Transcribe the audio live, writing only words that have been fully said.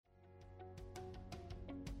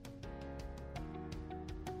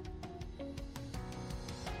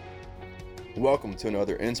Welcome to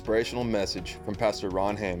another inspirational message from Pastor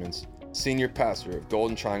Ron Hammonds, Senior Pastor of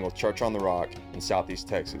Golden Triangle Church on the Rock in Southeast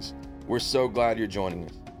Texas. We're so glad you're joining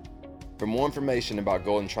us. For more information about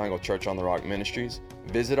Golden Triangle Church on the Rock Ministries,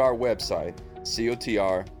 visit our website,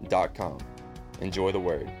 cotr.com. Enjoy the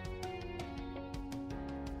Word.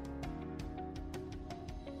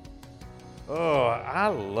 Oh, I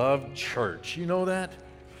love church. You know that?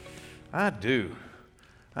 I do.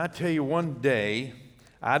 I tell you, one day,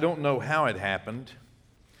 I don't know how it happened.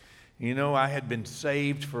 You know, I had been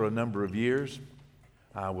saved for a number of years.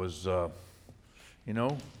 I was, I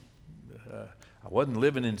wasn't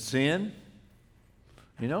living in sin.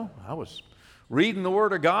 You know, I was reading the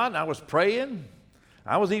Word of God. I was praying.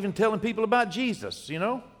 I was even telling people about Jesus, you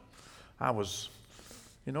know. I was,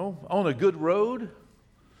 on a good road,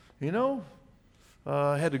 had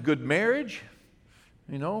a good marriage,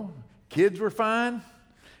 kids were fine.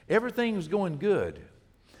 Everything was going good.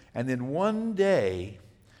 And then one day,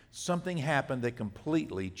 something happened that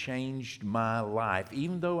completely changed my life,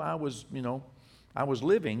 even though I was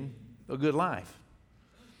living a good life.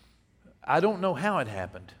 I don't know how it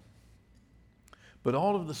happened, but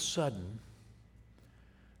all of a sudden,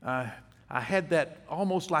 I had that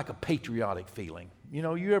almost like a patriotic feeling. You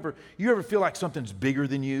know, you ever feel like something's bigger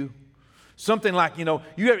than you? Something like,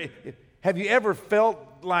 have you ever felt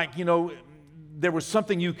like, there was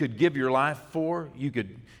something you could give your life for? You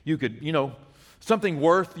could, something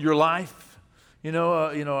worth your life. I'm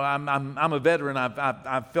a veteran.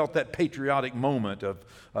 I've felt that patriotic moment of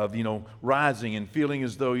rising and feeling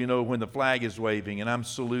as though, when the flag is waving and I'm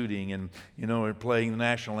saluting and, or playing the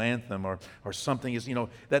national anthem or something is,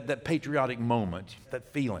 that patriotic moment,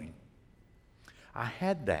 that feeling. I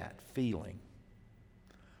had that feeling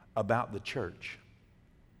about the church.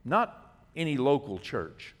 Not any local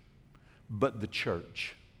church, but the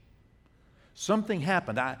church. Something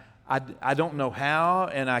happened. I don't know how,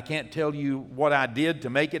 and I can't tell you what I did to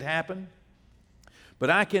make it happen, but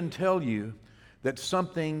I can tell you that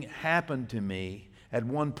something happened to me at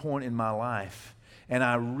one point in my life, and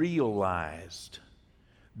I realized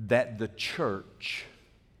that the church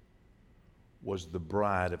was the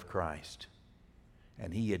bride of Christ,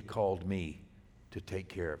 and He had called me to take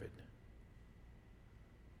care of it.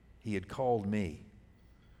 He had called me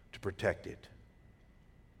to protect it,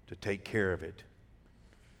 to take care of it.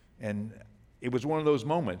 And it was one of those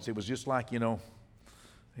moments. It was just like,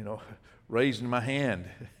 raising my hand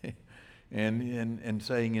and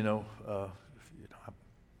saying,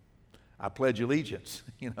 I pledge allegiance,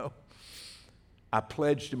 I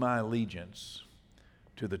pledged my allegiance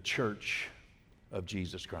to the church of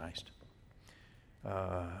Jesus Christ.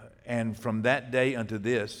 And from that day unto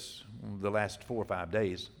this, the last 4 or 5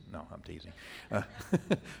 days, no, I'm teasing.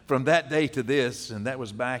 From that day to this, and that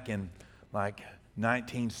was back in like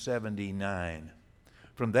 1979.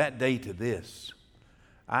 From that day to this,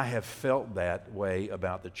 I have felt that way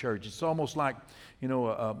about the church. It's almost like,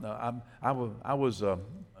 I was a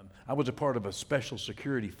part of a special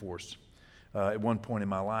security force at one point in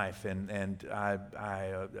my life, and I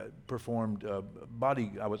performed I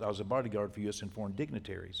was a bodyguard for U.S. and foreign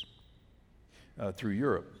dignitaries through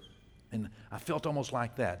Europe, and I felt almost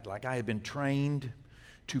like that, like I had been trained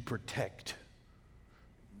to protect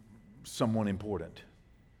someone important.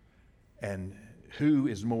 And who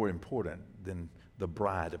is more important than the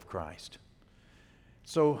bride of Christ?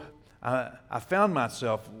 So I found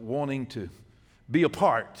myself wanting to be a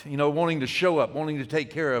part, wanting to show up, wanting to take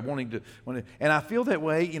care of, and I feel that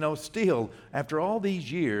way, still after all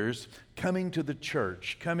these years coming to the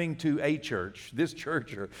church, coming to a church, this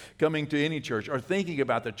church, or coming to any church, or thinking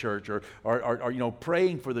about the church, or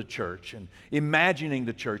praying for the church, and imagining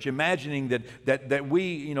the church, imagining that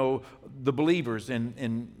we, the believers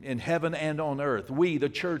in heaven and on earth, we, the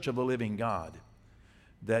church of the living God,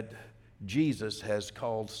 that Jesus has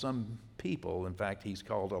called some people, in fact, He's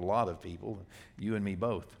called a lot of people, you and me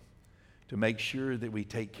both, to make sure that we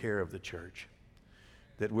take care of the church,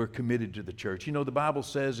 that we're committed to the church. The Bible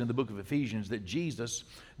says in the book of Ephesians that Jesus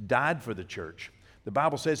died for the church. The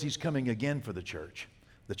Bible says He's coming again for the church.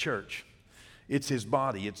 The church. It's His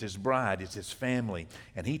body, it's His bride, it's His family,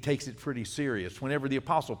 and He takes it pretty serious. Whenever the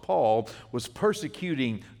Apostle Paul was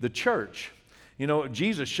persecuting the church,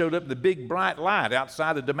 Jesus showed up the big bright light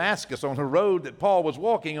outside of Damascus on a road that Paul was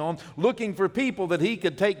walking on, looking for people that he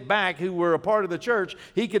could take back who were a part of the church.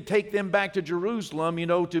 He could take them back to Jerusalem,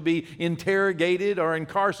 to be interrogated or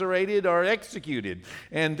incarcerated or executed.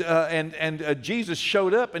 And Jesus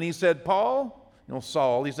showed up and He said, Paul,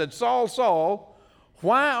 Saul, He said, Saul, Saul,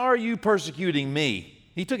 why are you persecuting me?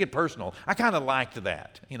 He took it personal. I kind of liked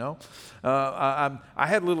that, you know. I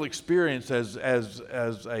had a little experience as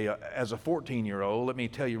a 14-year-old. Let me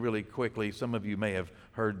tell you really quickly. Some of you may have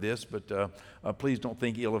heard this, but please don't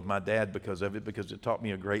think ill of my dad because of it, because it taught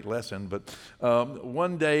me a great lesson. But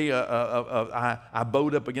one day I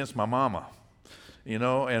bowed up against my mama, you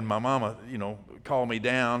know, and my mama, you know, called me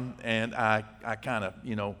down, and I kind of,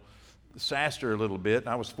 you know, sassed her a little bit.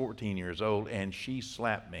 I was 14 years old, and she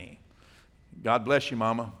slapped me. God bless you,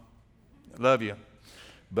 Mama. I love you.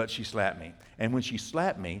 But she slapped me. And when she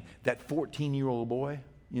slapped me, that 14-year-old boy,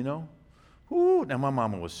 you know, whoo, now my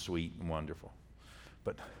mama was sweet and wonderful.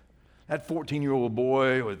 But that 14-year-old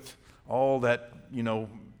boy with all that, you know,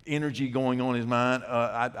 energy going on in his mind,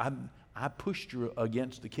 I pushed her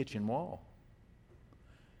against the kitchen wall.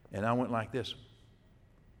 And I went like this.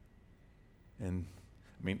 And,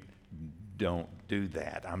 I mean, don't do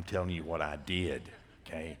that. I'm telling you what I did,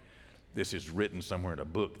 okay? This is written somewhere in a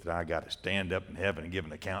book that I got to stand up in heaven and give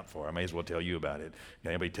an account for. I may as well tell you about it.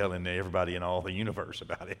 I'll be telling everybody in all the universe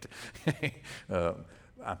about it.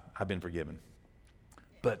 I've been forgiven.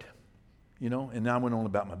 But, you know, and now I went on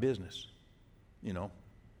about my business. You know,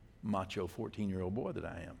 macho 14-year-old boy that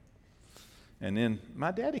I am. And then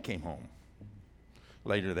my daddy came home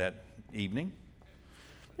later that evening.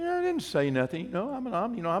 You know, I didn't say nothing. You know,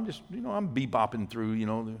 I'm just bebopping through, you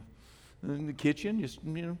know, in the kitchen, just,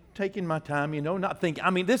 you know, taking my time, you know, not thinking.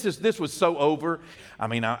 I mean, this was so over. I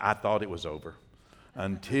mean, I thought it was over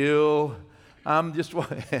until I'm just,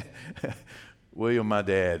 William, my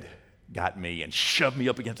dad, got me and shoved me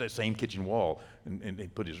up against that same kitchen wall, and he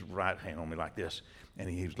put his right hand on me like this, and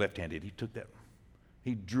he was left-handed. He took that,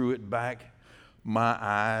 he drew it back. My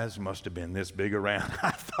eyes must have been this big around.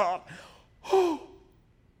 I thought, oh.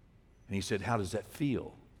 And he said, how does that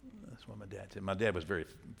feel? That's what my dad said. My dad was very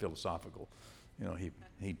philosophical. You know,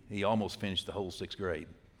 he almost finished the whole 6th grade.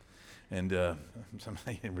 And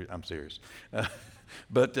I'm serious.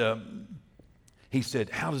 But he said,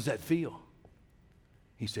 how does that feel?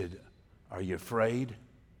 He said, are you afraid?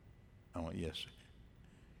 I went, yes, sir.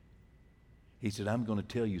 He said, I'm going to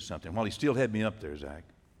tell you something. While he still had me up there, Zach,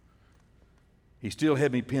 he still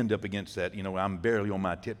had me pinned up against that. You know, I'm barely on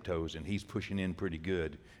my tiptoes, and he's pushing in pretty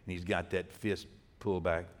good. And he's got that fist pulled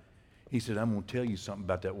back. He said, I'm going to tell you something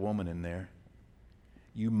about that woman in there.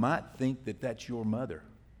 You might think that that's your mother.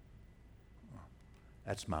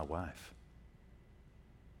 That's my wife.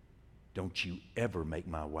 Don't you ever make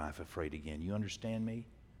my wife afraid again. You understand me?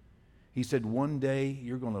 He said, one day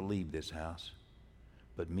you're going to leave this house,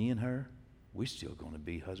 but me and her, we're still going to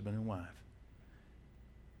be husband and wife.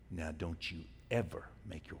 Now, don't you ever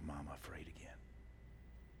make your mama afraid again.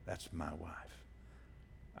 That's my wife.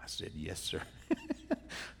 I said, yes, sir.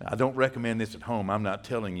 I don't recommend this at home. I'm not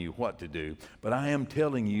telling you what to do, but I am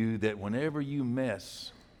telling you that whenever you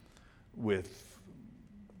mess with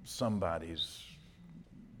somebody's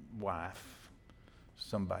wife,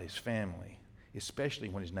 somebody's family, especially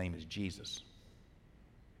when his name is Jesus,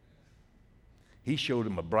 he showed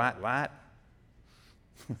him a bright light,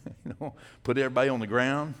 you know, put everybody on the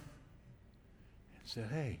ground, and said,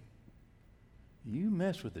 hey, you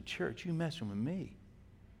mess with the church, you messing with me.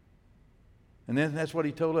 And then that's what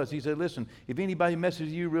he told us. He said, listen, if anybody messes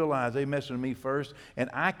with you, realize they messed with me first, and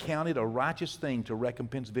I count it a righteous thing to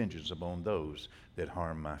recompense vengeance upon those that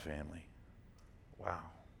harm my family. Wow.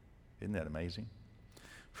 Isn't that amazing?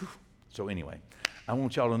 Whew. So anyway, I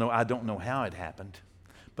want y'all to know I don't know how it happened,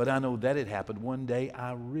 but I know that it happened. One day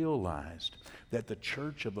I realized that the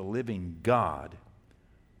church of the living God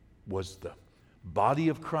was the body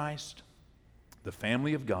of Christ, the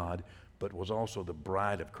family of God, but was also the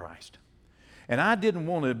bride of Christ. And I didn't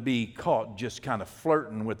want to be caught just kind of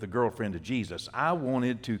flirting with the girlfriend of Jesus. I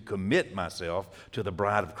wanted to commit myself to the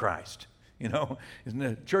bride of Christ. You know,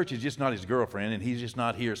 the church is just not his girlfriend, and he's just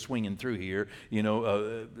not here swinging through here, you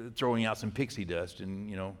know, throwing out some pixie dust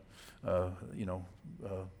and,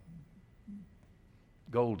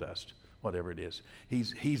 gold dust, whatever it is.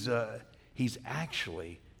 He's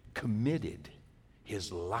actually committed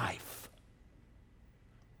his life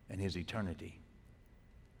and his eternity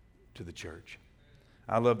to the church.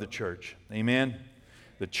 I love the church. Amen.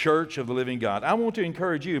 The church of the living God. I want to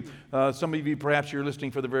encourage you. Some of you, perhaps you're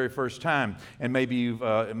listening for the very first time, and maybe you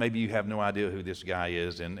have no idea who this guy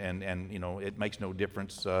is, and you know it makes no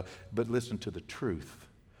difference. But listen to the truth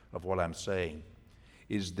of what I'm saying.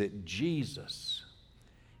 Is that Jesus,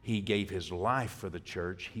 he gave his life for the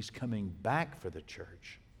church. He's coming back for the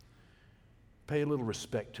church. pay a little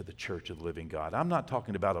respect to the church of the living God. I'm not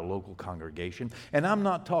talking about a local congregation, and I'm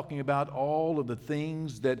not talking about all of the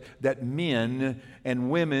things that men and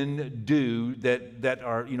women do that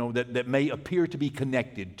are, that may appear to be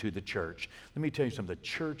connected to the church. Let me tell you something. The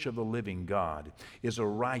church of the living God is a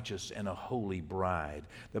righteous and a holy bride.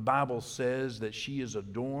 The Bible says that she is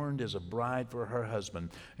adorned as a bride for her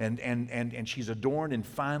husband, and she's adorned in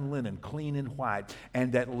fine linen, clean and white,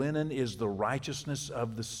 and that linen is the righteousness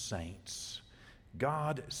of the saints.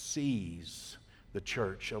 God sees the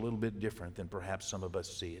church a little bit different than perhaps some of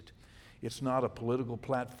us see it. It's not a political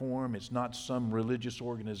platform. It's not some religious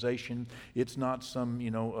organization. It's not some,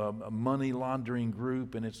 a money laundering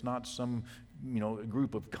group, and it's not some,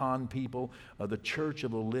 group of con people. The church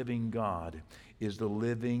of the living God is the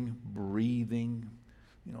living, breathing,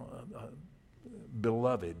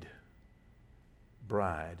 beloved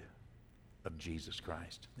bride of Jesus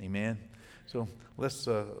Christ. Amen? So let's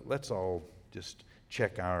all just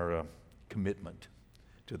check our commitment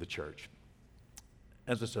to the church.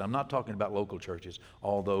 As I said, I'm not talking about local churches,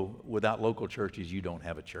 although without local churches, you don't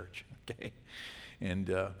have a church, okay?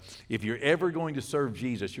 And if you're ever going to serve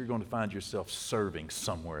Jesus, you're going to find yourself serving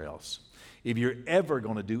somewhere else. If you're ever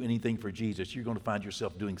going to do anything for Jesus, you're going to find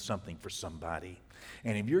yourself doing something for somebody.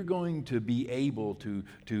 And if you're going to be able to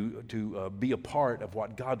be a part of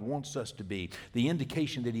what God wants us to be, the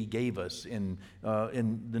indication that He gave us in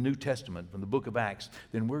the New Testament, from the book of Acts,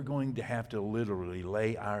 then we're going to have to literally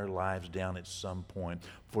lay our lives down at some point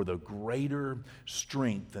for the greater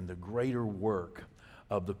strength and the greater work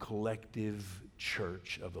of the collective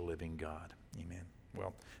church of the living God. Amen.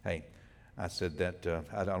 Well, hey, I said that,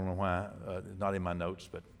 I don't know why, not in my notes,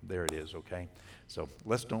 but there it is, okay? So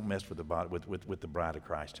let's don't mess with the bride of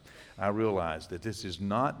Christ. I realize that this is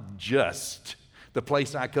not just the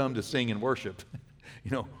place I come to sing and worship.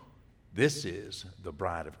 This is the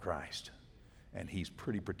bride of Christ, and He's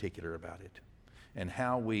pretty particular about it. And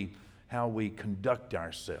how we conduct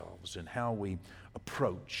ourselves, and how we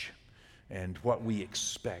approach, and what we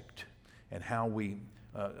expect, and how we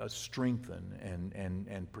strengthen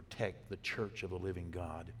and protect the church of the living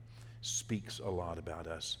God speaks a lot about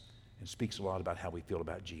us, and speaks a lot about how we feel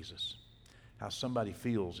about Jesus. How somebody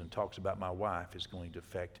feels and talks about my wife is going to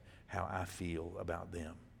affect how I feel about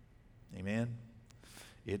them. Amen?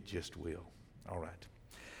 It just will. All right.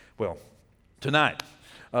 Well, tonight,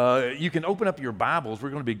 you can open up your Bibles. We're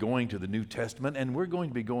going to be going to the New Testament, and we're going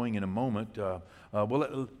to be going in a moment.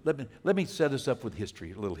 Let me set us up with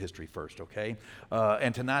history, a little history first, okay?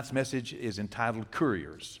 And tonight's message is entitled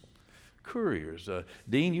Couriers. Couriers.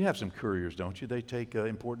 Dean, you have some couriers, don't you? They take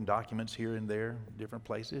important documents here and there, different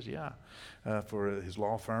places, yeah, for his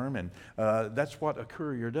law firm. And that's what a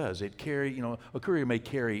courier does. A courier may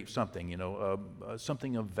carry something,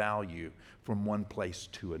 something of value from one place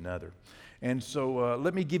to another. And so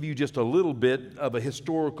let me give you just a little bit of a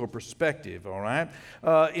historical perspective, all right?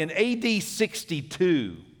 In AD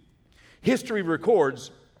 62, history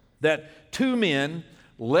records that two men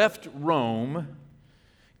left Rome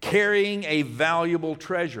carrying a valuable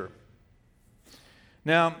treasure.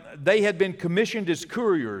 Now, they had been commissioned as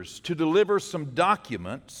couriers to deliver some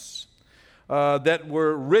documents that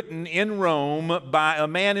were written in Rome by a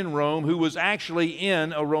man in Rome who was actually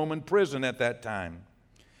in a Roman prison at that time.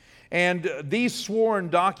 And these sworn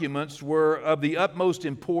documents were of the utmost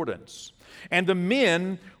importance. And the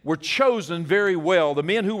men were chosen very well. The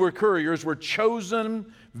men who were couriers were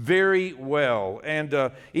chosen very well. And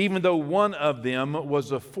even though one of them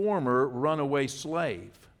was a former runaway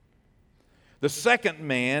slave. The second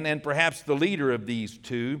man, and perhaps the leader of these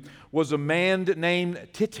two, was a man named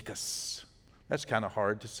Tychicus. That's kind of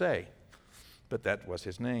hard to say, but that was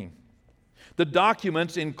his name. The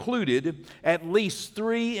documents included at least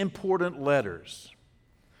 3 important letters.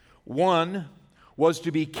 One was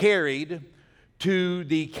to be carried to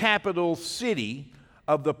the capital city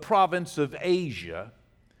of the province of Asia,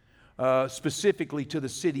 specifically to the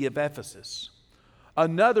city of Ephesus.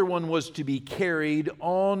 Another one was to be carried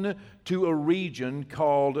on to a region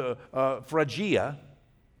called Phrygia,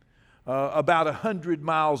 about 100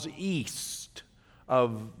 miles east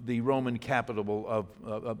of the Roman capital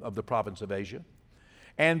of the province of Asia.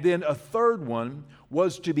 And then a third one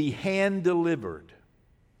was to be hand-delivered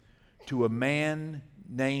to a man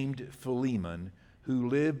named Philemon who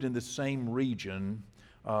lived in the same region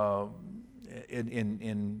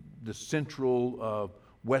in the central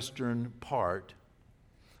western part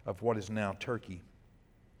of what is now Turkey.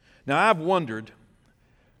 Now, I've wondered,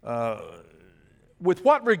 with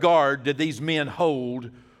what regard did these men hold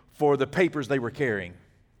for the papers they were carrying?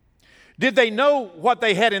 Did they know what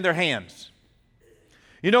they had in their hands?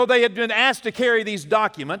 They had been asked to carry these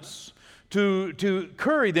documents to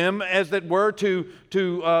carry them, as it were, to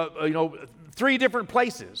 3 different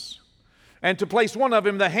places, and to place one of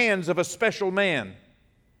them in the hands of a special man.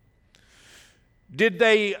 Did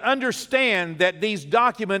they understand that these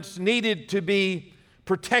documents needed to be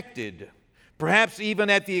protected, perhaps even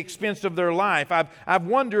at the expense of their life? I've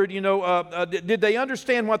wondered, did they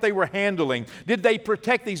understand what they were handling? Did they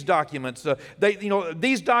protect these documents?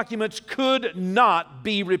 These documents could not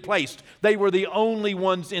be replaced. They were the only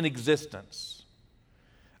ones in existence.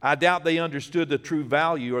 I doubt they understood the true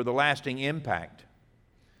value or the lasting impact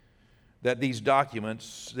that these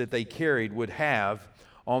documents that they carried would have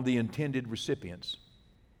on the intended recipients.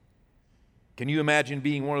 Can you imagine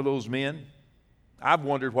being one of those men? I've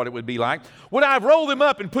wondered what it would be like. Would I have rolled them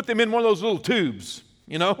up and put them in one of those little tubes,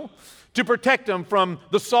 to protect them from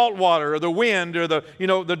the salt water or the wind or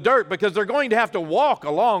the dirt, because they're going to have to walk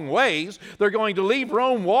a long ways. They're going to leave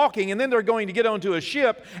Rome walking, and then they're going to get onto a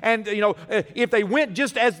ship. And, if they went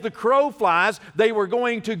just as the crow flies, they were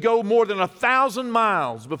going to go more than 1,000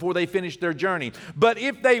 miles before they finished their journey. But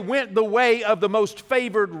if they went the way of the most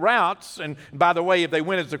favored routes, and by the way, if they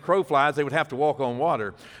went as the crow flies, they would have to walk on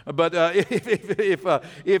water. But if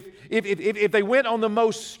they went on the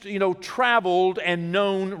most, traveled and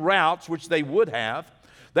known routes, which they would have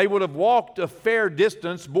walked a fair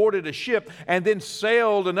distance, boarded a ship, and then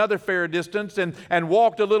sailed another fair distance and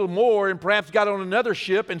walked a little more, and perhaps got on another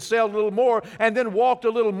ship and sailed a little more, and then walked a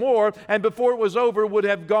little more, and before it was over would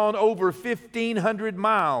have gone over 1,500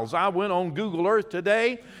 miles. I went on Google Earth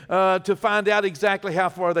today to find out exactly how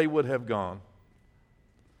far they would have gone.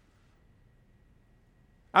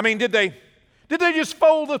 I mean, did they just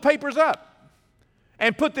fold the papers up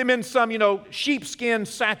and put them in some, sheepskin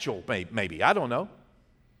satchel, maybe? I don't know.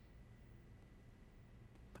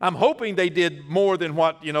 I'm hoping they did more than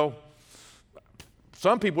what,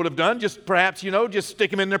 some people would have done. Just perhaps, just stick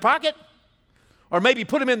them in their pocket. Or maybe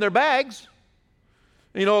put them in their bags,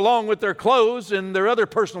 along with their clothes and their other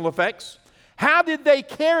personal effects. How did they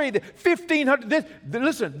carry the 1,500?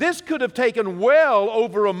 Listen, this could have taken well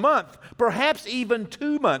over a month, perhaps even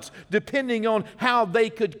 2 months, depending on how they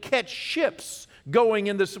could catch ships going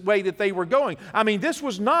in this way that they were going. I mean, this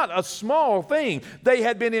was not a small thing. They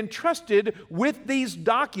had been entrusted with these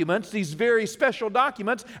documents, these very special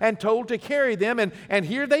documents, and told to carry them. And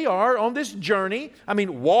here they are on this journey. I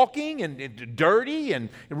mean, walking and dirty, and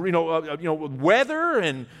weather,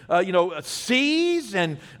 and seas,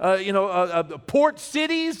 and port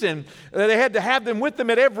cities, and they had to have them with them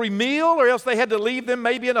at every meal, or else they had to leave them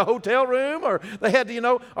maybe in a hotel room, or they had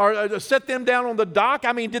to or set them down on the dock.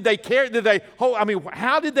 I mean,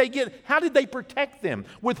 how did they protect them?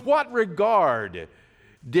 With what regard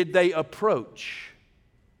did they approach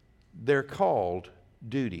their called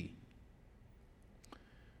duty?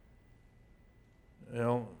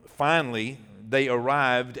 Finally, they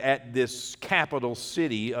arrived at this capital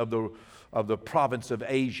city of the province of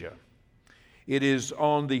Asia. It is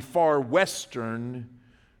on the far western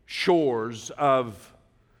shores of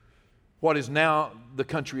what is now the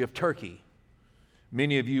country of Turkey.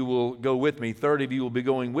 Many of you will go with me. 30 of you will be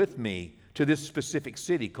going with me to this specific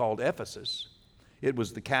city called Ephesus. It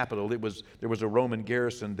was the capital. There was a Roman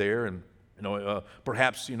garrison there, and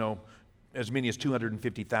perhaps as many as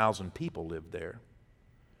 250,000 people lived there.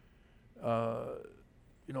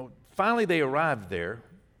 Finally they arrived there,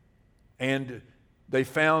 and they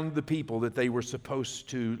found the people that they were supposed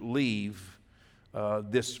to leave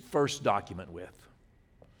this first document with.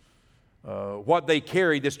 What they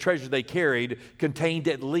carried, this treasure they carried, contained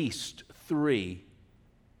at least 3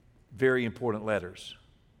 very important letters.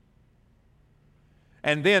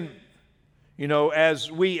 And then,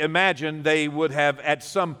 as we imagine, they would have at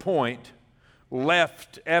some point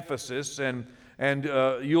left Ephesus, and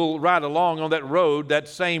you'll ride along on that road that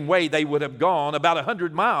same way they would have gone about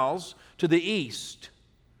 100 miles to the east,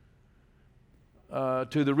 to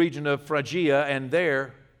the region of Phrygia, and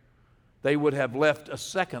there they would have left a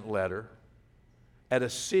second letter at a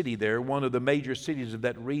city there, one of the major cities of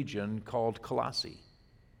that region called Colossae.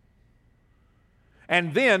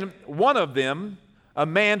 And then one of them, a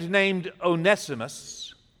man named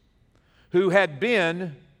Onesimus, who had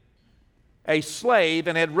been a slave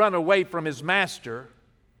and had run away from his master,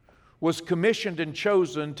 was commissioned and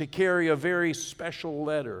chosen to carry a very special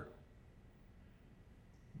letter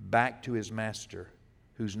back to his master,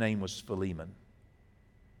 whose name was Philemon.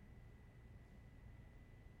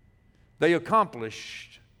 They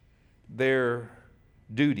accomplished their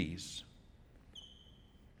duties.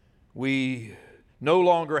 We no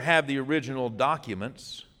longer have the original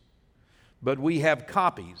documents, but we have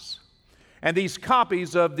copies. And these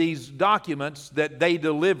copies of these documents that they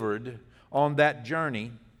delivered on that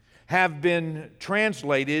journey have been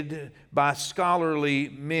translated by scholarly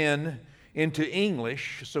men into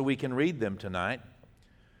English so we can read them tonight.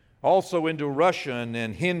 Also into Russian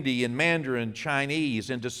and Hindi and Mandarin, Chinese,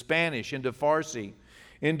 into Spanish, into Farsi,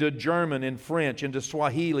 into German and French, into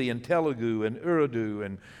Swahili and Telugu and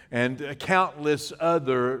Urdu and countless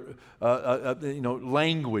other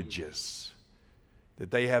languages that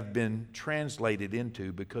they have been translated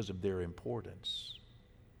into because of their importance.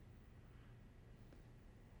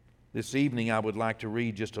 This evening I would like to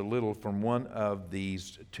read just a little from one of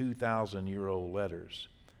these 2,000-year-old letters,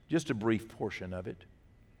 just a brief portion of it.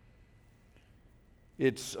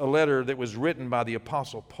 It's a letter that was written by the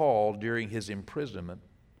Apostle Paul during his imprisonment.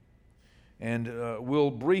 And we'll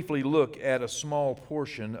briefly look at a small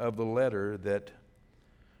portion of the letter that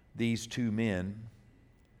these two men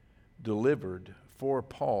delivered for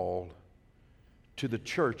Paul to the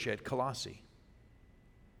church at Colossae.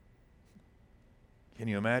 Can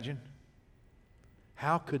you imagine?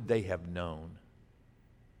 How could they have known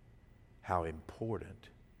how important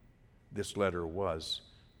this letter was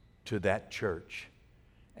to that church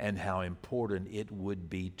and how important it would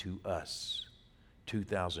be to us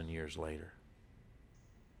 2,000 years later?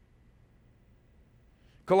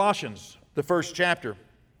 Colossians, the first chapter.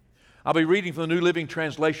 I'll be reading from the New Living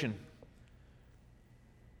Translation.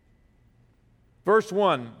 Verse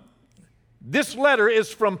 1. This letter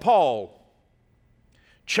is from Paul,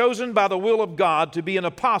 chosen by the will of God to be an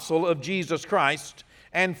apostle of Jesus Christ,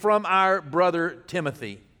 and from our brother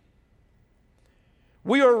Timothy.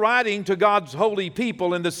 We are writing to God's holy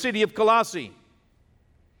people in the city of Colossae,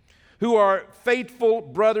 who are faithful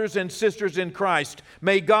brothers and sisters in Christ.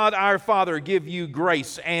 May God our Father give you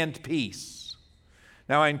grace and peace.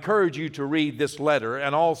 Now I encourage you to read this letter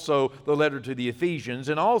and also the letter to the Ephesians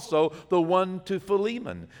and also the one to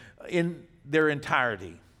Philemon in their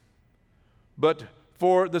entirety. But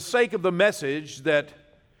for the sake of the message that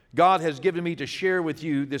God has given me to share with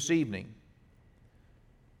you this evening,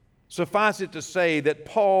 suffice it to say that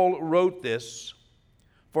Paul wrote this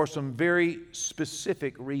for some very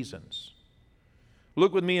specific reasons.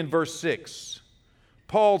 Look with me in verse 6.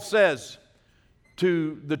 Paul says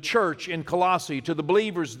to the church in Colossae, to the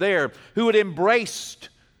believers there who had embraced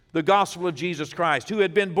the gospel of Jesus Christ, who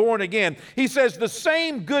had been born again, he says, the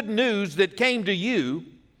same good news that came to you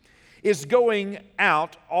is going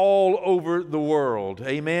out all over the world.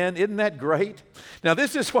 Amen. Isn't that great? Now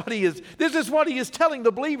this is what he is telling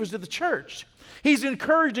the believers of the church. He's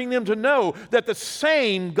encouraging them to know that the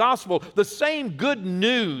same gospel, the same good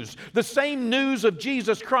news, the same news of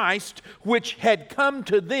Jesus Christ which had come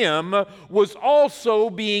to them was also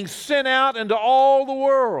being sent out into all the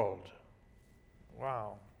world.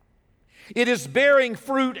 Wow. It is bearing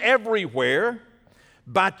fruit everywhere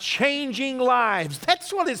by changing lives.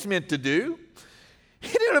 That's what it's meant to do.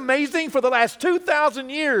 Isn't it amazing? For the last 2,000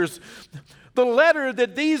 years, the letter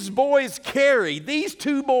that these boys carried, these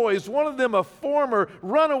two boys, one of them a former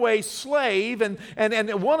runaway slave and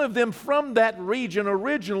one of them from that region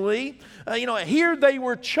originally, here they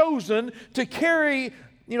were chosen to carry,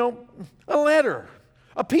 a letter,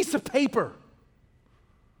 a piece of paper.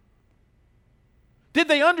 Did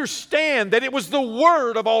they understand that it was the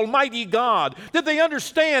Word of Almighty God? Did they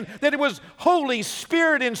understand that it was Holy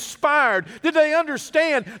Spirit inspired? Did they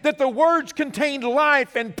understand that the words contained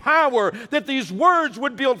life and power? That these words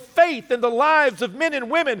would build faith in the lives of men and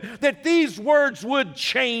women? That these words would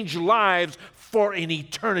change lives for an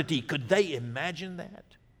eternity? Could they imagine that?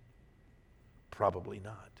 Probably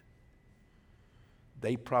not.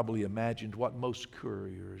 They probably imagined what most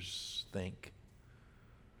couriers think.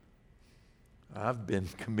 I've been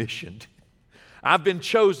commissioned. I've been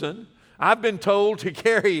chosen. I've been told to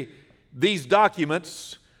carry these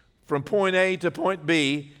documents from point A to point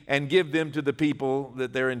B and give them to the people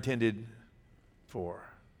that they're intended for.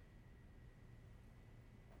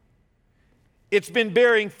 It's been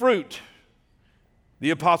bearing fruit,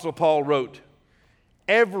 the Apostle Paul wrote,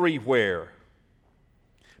 everywhere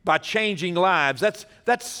by changing lives.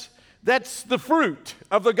 That's the fruit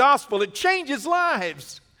of the gospel. It changes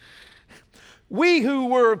lives. We who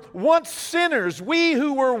were once sinners, we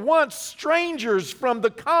who were once strangers from the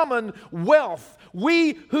commonwealth,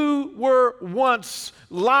 we who were once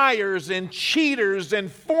liars and cheaters and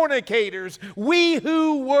fornicators, we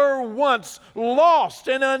who were once lost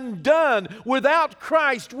and undone without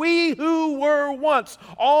Christ, we who were once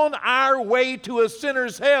on our way to a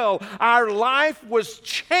sinner's hell, our life was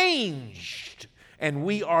changed, and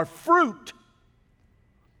we are fruit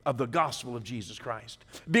of the gospel of Jesus Christ.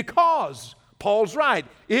 Because Paul's right.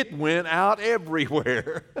 It went out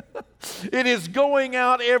everywhere. It is going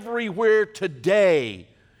out everywhere today.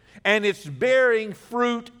 And it's bearing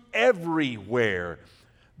fruit everywhere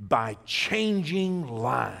by changing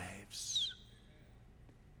lives.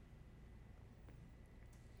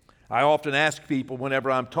 I often ask people whenever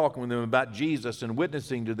I'm talking with them about Jesus and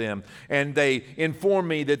witnessing to them, and they inform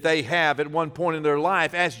me that they have at one point in their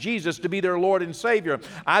life asked Jesus to be their Lord and Savior.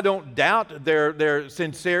 I don't doubt their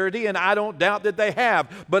sincerity, and I don't doubt that they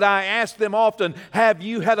have, but I ask them often, have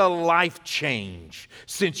you had a life change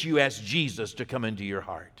since you asked Jesus to come into your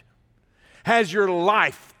heart? Has your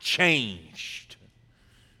life changed?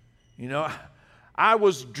 You know, I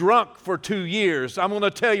was drunk for 2 years. I'm going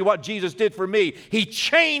to tell you what Jesus did for me. He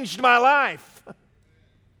changed my life.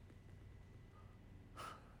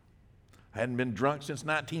 I hadn't been drunk since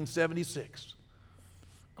 1976.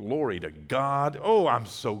 Glory to God. Oh, I'm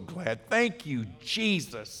so glad. Thank you,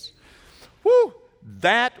 Jesus. Whew,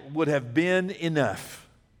 that would have been enough.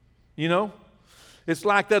 You know, it's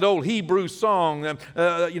like that old Hebrew song,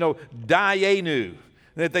 Dayenu,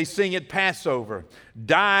 that they sing at Passover.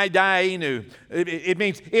 Dayenu. It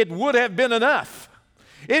means it would have been enough.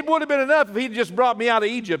 It would have been enough if he'd just brought me out of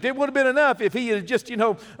Egypt. It would have been enough if he had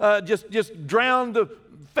just drowned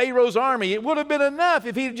Pharaoh's army. It would have been enough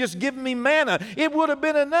if he'd just given me manna. It would have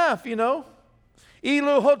been enough, you know.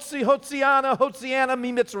 Elu Hotziana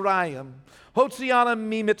mi Mitzrayim. Hotziana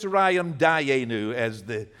mi Mitzrayim Dayenu, as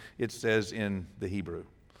it says in the Hebrew.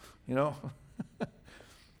 You know,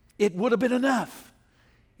 it would have been enough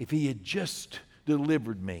if he had just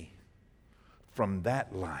delivered me from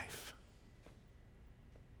that life.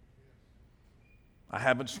 I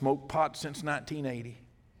haven't smoked pot since 1980.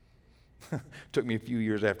 Took me a few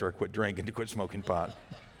years after I quit drinking to quit smoking pot.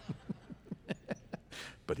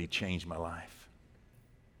 But he changed my life.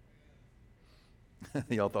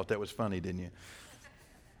 Y'all thought that was funny, didn't you?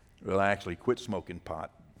 Well, I actually quit smoking pot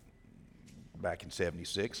back in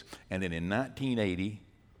 76. And then in 1980,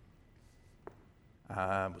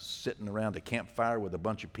 I was sitting around a campfire with a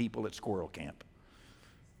bunch of people at squirrel camp.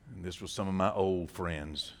 And this was some of my old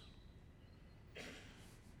friends.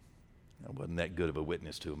 I wasn't that good of a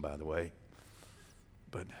witness to them, by the way.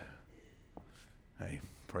 But, hey,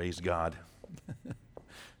 praise God.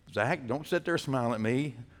 Zach, don't sit there smiling at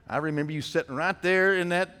me. I remember you sitting right there in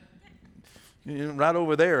that, right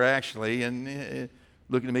over there, actually, and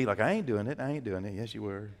looking at me like, I ain't doing it. Yes, you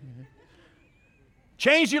were.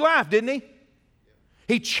 Changed your life, didn't he?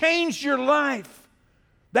 He changed your life.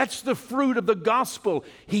 That's the fruit of the gospel.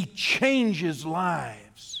 He changes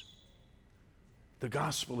lives. The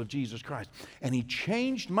gospel of Jesus Christ. And he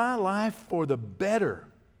changed my life for the better.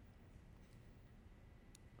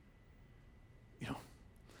 You know,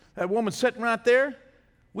 that woman sitting right there,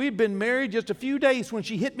 we'd been married just a few days when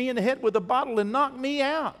she hit me in the head with a bottle and knocked me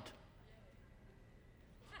out.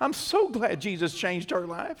 I'm so glad Jesus changed her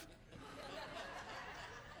life.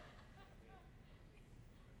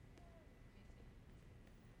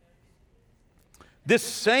 This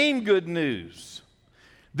same good news,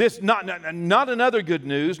 this not another good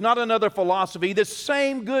news, not another philosophy, this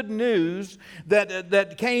same good news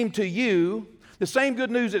that came to you, the same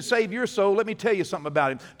good news that saved your soul, let me tell you something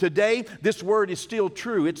about it. Today, this word is still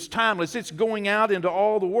true. It's timeless. It's going out into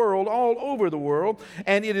all the world, all over the world,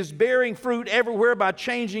 and it is bearing fruit everywhere by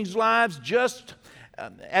changing lives just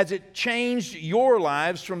as it changed your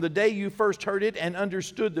lives from the day you first heard it and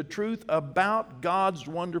understood the truth about God's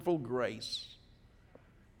wonderful grace.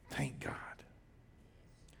 Thank God.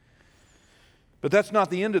 But that's not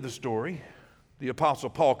the end of the story. The Apostle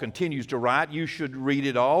Paul continues to write. You should read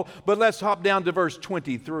it all. But let's hop down to verse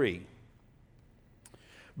 23.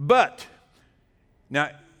 But, now,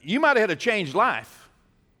 you might have had a changed life,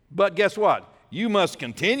 but guess what? You must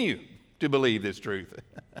continue to believe this truth.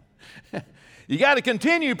 You got to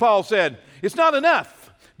continue, Paul said. It's not enough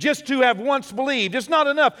just to have once believed. It's not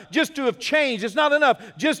enough just to have changed. It's not enough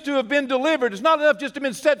just to have been delivered. It's not enough just to have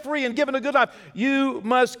been set free and given a good life. You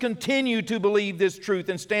must continue to believe this truth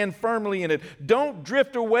and stand firmly in it. Don't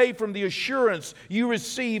drift away from the assurance you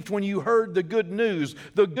received when you heard the good news.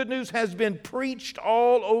 The good news has been preached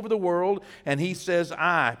all over the world, and he says,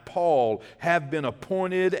 I, Paul, have been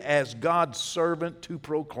appointed as God's servant to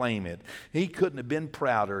proclaim it. He couldn't have been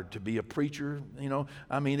prouder to be a preacher. You know,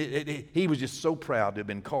 I mean, he was just so proud to have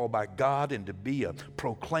been called by God and to be a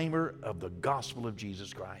proclaimer of the gospel of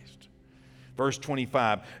Jesus Christ. Verse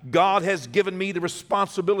 25, God has given me the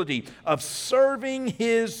responsibility of serving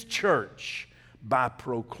His church by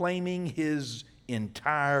proclaiming His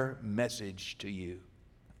entire message to you.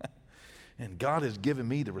 And God has given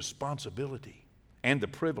me the responsibility and the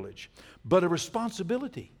privilege, but a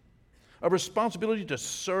responsibility to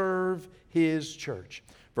serve His church.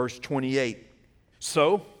 Verse 28,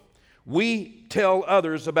 so we tell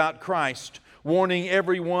others about Christ warning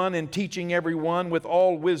everyone and teaching everyone with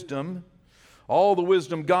all wisdom, all the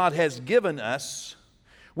wisdom God has given us.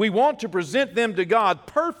 We want to present them to God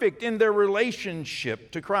perfect in their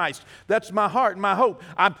relationship to Christ. That's my heart and my hope.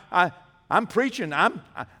 I'm preaching.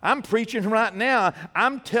 I'm preaching right now.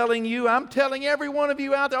 I'm telling every one of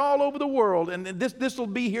you out there all over the world, and this will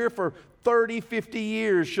be here for 30, 50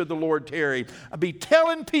 years should the Lord tarry. I'll be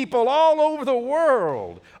telling people all over the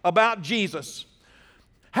world about Jesus.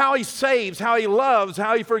 How He saves, how He loves,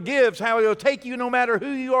 how He forgives, how He will take you no matter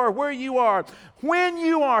who you are, where you are. When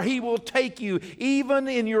you are, He will take you. Even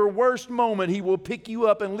in your worst moment, He will pick you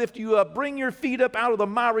up and lift you up. Bring your feet up out of the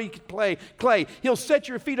miry clay. He'll set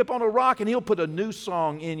your feet up on a rock and He'll put a new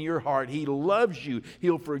song in your heart. He loves you.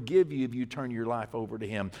 He'll forgive you if you turn your life over to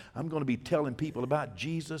Him. I'm going to be telling people about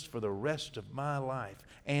Jesus for the rest of my life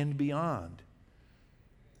and beyond.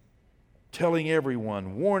 Telling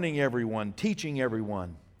everyone, warning everyone, teaching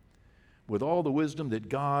everyone with all the wisdom that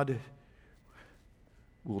God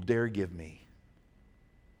will dare give me.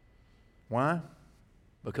 Why?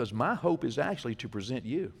 Because my hope is actually to present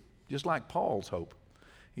you, just like Paul's hope.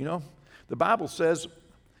 You know, the Bible says,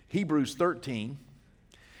 Hebrews 13,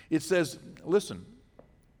 it says, listen,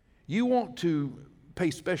 you want to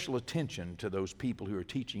pay special attention to those people who are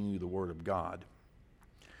teaching you the Word of God,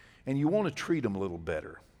 and you want to treat them a little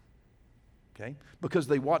better. Okay? Because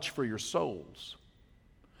they watch for your souls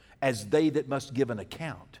as they that must give an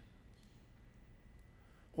account.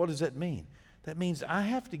 What does that mean? That means I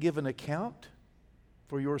have to give an account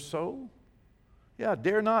for your soul? Yeah,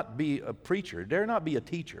 dare not be a preacher. Dare not be a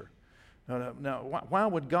teacher. Now, why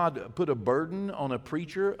would God put a burden on a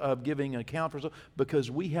preacher of giving an account for soul?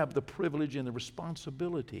 Because we have the privilege and the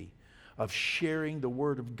responsibility of sharing the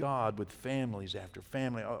Word of God with families after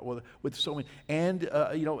family, with so many, and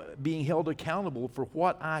being held accountable for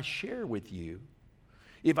what I share with you.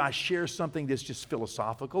 If I share something that's just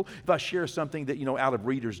philosophical, if I share something that, out of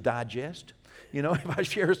Reader's Digest, if I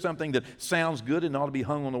share something that sounds good and ought to be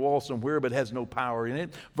hung on the wall somewhere but has no power in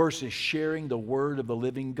it, versus sharing the Word of the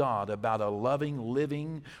living God about a loving,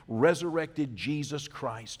 living, resurrected Jesus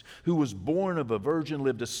Christ, who was born of a virgin,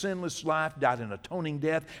 lived a sinless life, died an atoning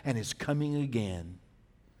death, and is coming again.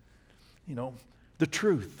 The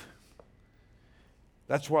truth.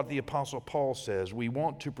 That's what the Apostle Paul says. We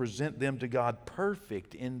want to present them to God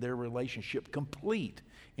perfect in their relationship, complete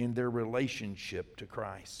in their relationship to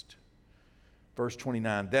Christ. Verse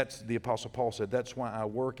 29, the Apostle Paul said, that's why I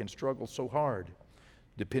work and struggle so hard,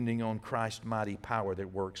 depending on Christ's mighty power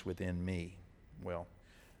that works within me. Well,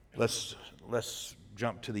 let's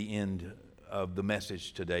jump to the end of the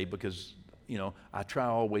message today because, I try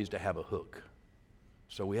always to have a hook.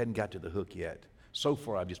 So we hadn't got to the hook yet. So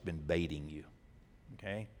far, I've just been baiting you.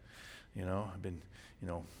 Okay? I've been,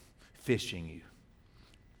 fishing you.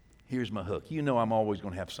 Here's my hook. I'm always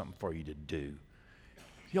going to have something for you to do.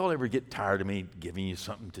 Y'all ever get tired of me giving you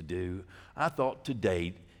something to do? I thought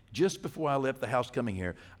today, just before I left the house coming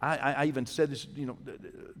here, I even said this,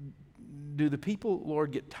 do the people,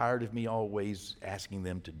 Lord, get tired of me always asking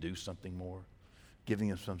them to do something more, giving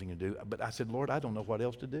them something to do? But I said, Lord, I don't know what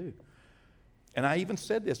else to do. And I even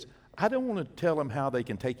said this, I don't want to tell them how they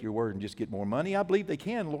can take your word and just get more money. I believe they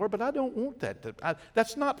can, Lord, but I don't want that.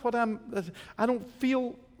 That's not what I don't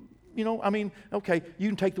feel, okay, you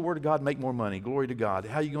can take the word of God and make more money. Glory to God.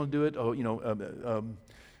 How are you going to do it? Oh,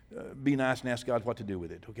 be nice and ask God what to do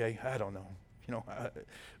with it, okay? I don't know.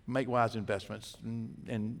 Make wise investments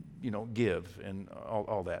and give and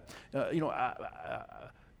all that.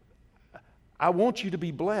 I want you to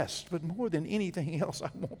be blessed, but more than anything else,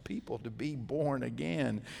 I want people to be born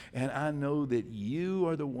again. And I know that you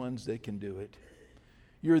are the ones that can do it.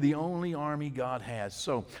 You're the only army God has.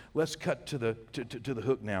 So let's cut to the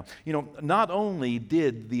hook now. Not only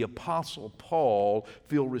did the Apostle Paul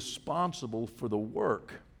feel responsible for the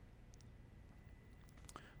work,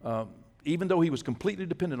 even though he was completely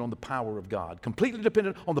dependent on the power of God, completely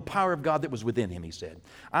dependent on the power of God that was within him, he said.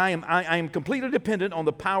 I am completely dependent on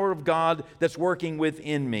the power of God that's working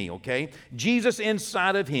within me, okay? Jesus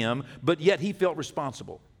inside of him, but yet he felt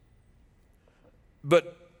responsible.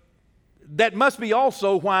 But that must be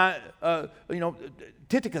also why,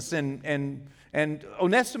 Tychicus and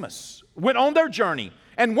Onesimus went on their journey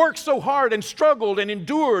and worked so hard and struggled and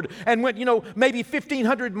endured and went, maybe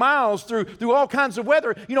 1,500 miles through all kinds of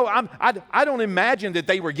weather. I don't imagine that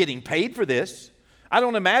they were getting paid for this. I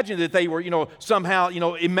don't imagine that they were, somehow,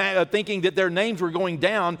 thinking that their names were going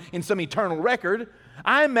down in some eternal record.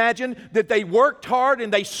 I imagine that they worked hard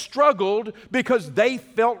and they struggled because they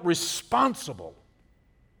felt responsible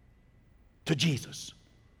to Jesus.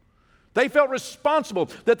 They felt responsible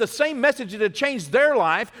that the same message that had changed their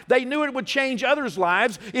life, they knew it would change others'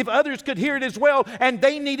 lives if others could hear it as well, and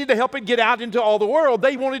they needed to help it get out into all the world.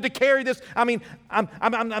 They wanted to carry this. I mean,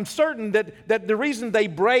 I'm certain that the reason they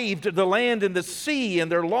braved the land and the sea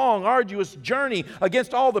and their long, arduous journey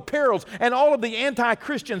against all the perils and all of the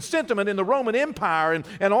anti-Christian sentiment in the Roman Empire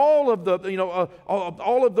and all of the,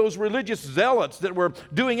 all of those religious zealots that were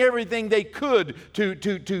doing everything they could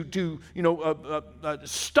to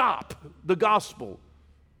stop the gospel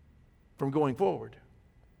from going forward.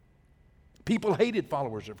 People hated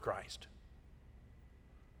followers of Christ.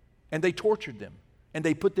 And they tortured them. And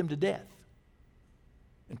they put them to death.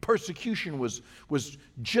 And persecution was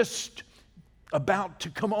just about to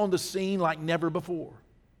come on the scene like never before.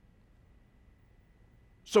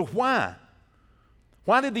 So why?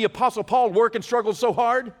 Why did the Apostle Paul work and struggle so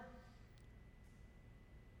hard?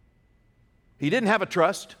 He didn't have a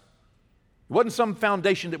trust. It wasn't some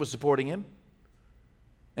foundation that was supporting him.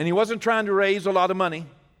 And he wasn't trying to raise a lot of money.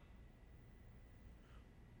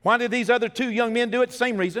 Why did these other two young men do it?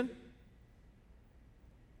 Same reason.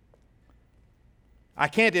 I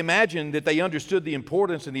can't imagine that they understood the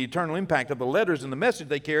importance and the eternal impact of the letters and the message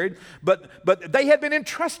they carried, but they had been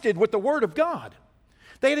entrusted with the Word of God.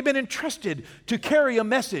 They had been entrusted to carry a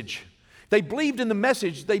message. They believed in the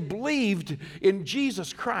message. They believed in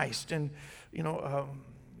Jesus Christ. And,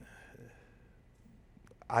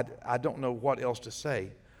 I don't know what else to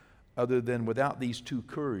say other than without these two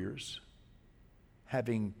couriers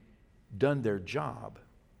having done their job,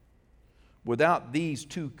 without these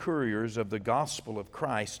two couriers of the gospel of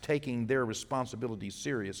Christ taking their responsibilities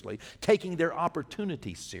seriously, taking their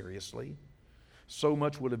opportunities seriously, so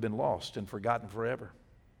much would have been lost and forgotten forever.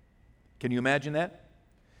 Can you imagine that?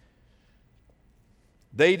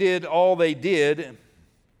 They did all they did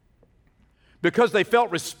because they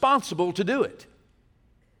felt responsible to do it.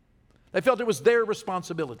 They felt it was their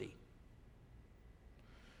responsibility.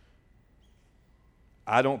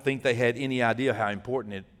 I don't think they had any idea how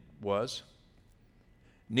important it was.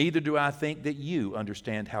 Neither do I think that you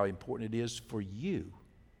understand how important it is for you.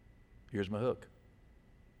 Here's my hook.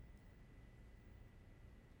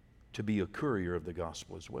 To be a courier of the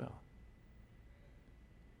gospel as well.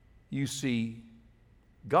 You see,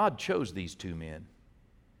 God chose these two men,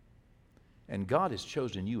 and God has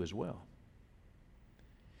chosen you as well.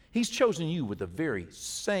 He's chosen you with the very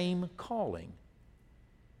same calling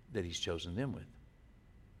that He's chosen them with.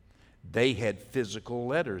 They had physical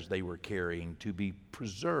letters they were carrying to be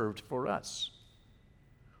preserved for us.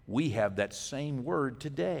 We have that same word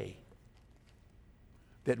today,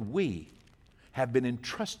 that we have been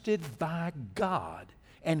entrusted by God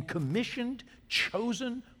and commissioned,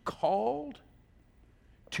 chosen, called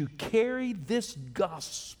to carry this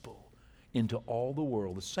gospel into all the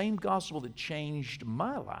world. The same gospel that changed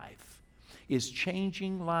my life is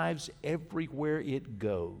changing lives everywhere it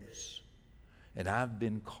goes. And I've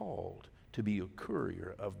been called to be a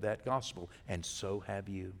courier of that gospel, and so have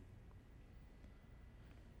you.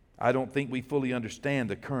 I don't think we fully understand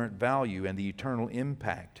the current value and the eternal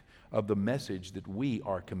impact of the message that we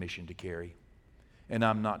are commissioned to carry. And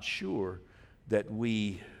I'm not sure that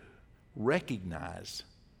we recognize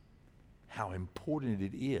how important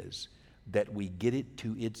it is that we get it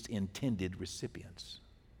to its intended recipients.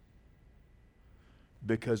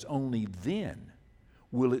 Because only then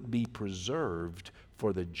will it be preserved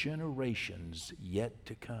for the generations yet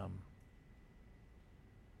to come.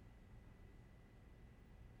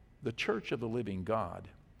 The church of the living God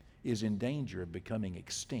is in danger of becoming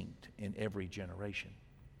extinct in every generation.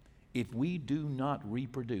 If we do not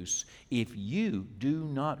reproduce, if you do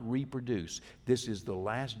not reproduce, this is the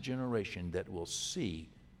last generation that will see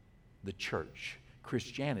the church.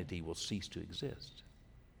 Christianity will cease to exist.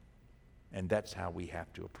 And that's how we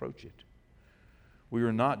have to approach it. We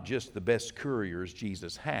are not just the best couriers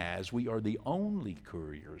Jesus has, we are the only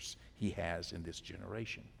couriers He has in this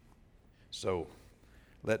generation. So,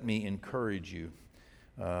 let me encourage you.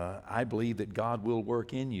 I believe that God will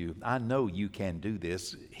work in you. I know you can do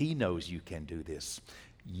this. He knows you can do this.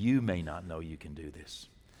 You may not know you can do this.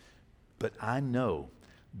 But I know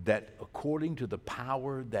that according to the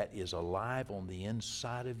power that is alive on the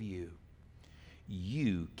inside of you,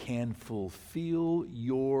 you can fulfill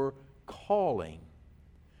your calling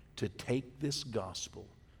to take this gospel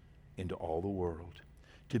into all the world,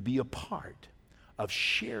 to be a part of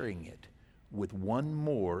sharing it with one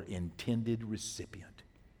more intended recipient.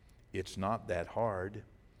 It's not that hard.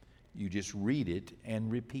 You just read it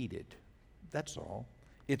and repeat it. That's all.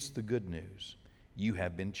 It's the good news. You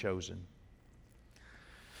have been chosen.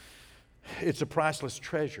 It's a priceless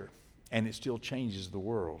treasure, and it still changes the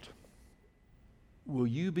world. Will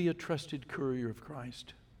you be a trusted courier of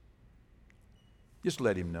Christ? Just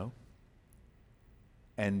let him know.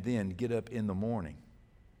 And then get up in the morning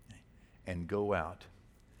and go out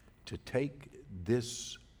to take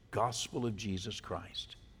this gospel of Jesus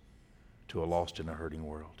Christ to a lost and a hurting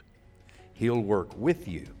world. He'll work with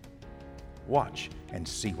you. Watch and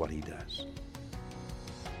see what he does.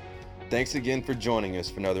 Thanks again for joining us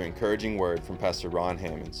for another encouraging word from Pastor Ron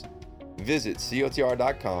Hammonds. Visit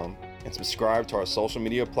cotr.com and subscribe to our social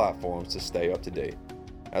media platforms to stay up to date.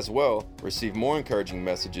 As well, receive more encouraging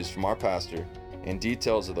messages from our pastor and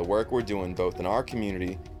details of the work we're doing both in our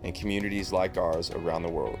community and communities like ours around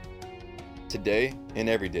the world. Today and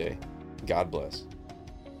every day, God bless.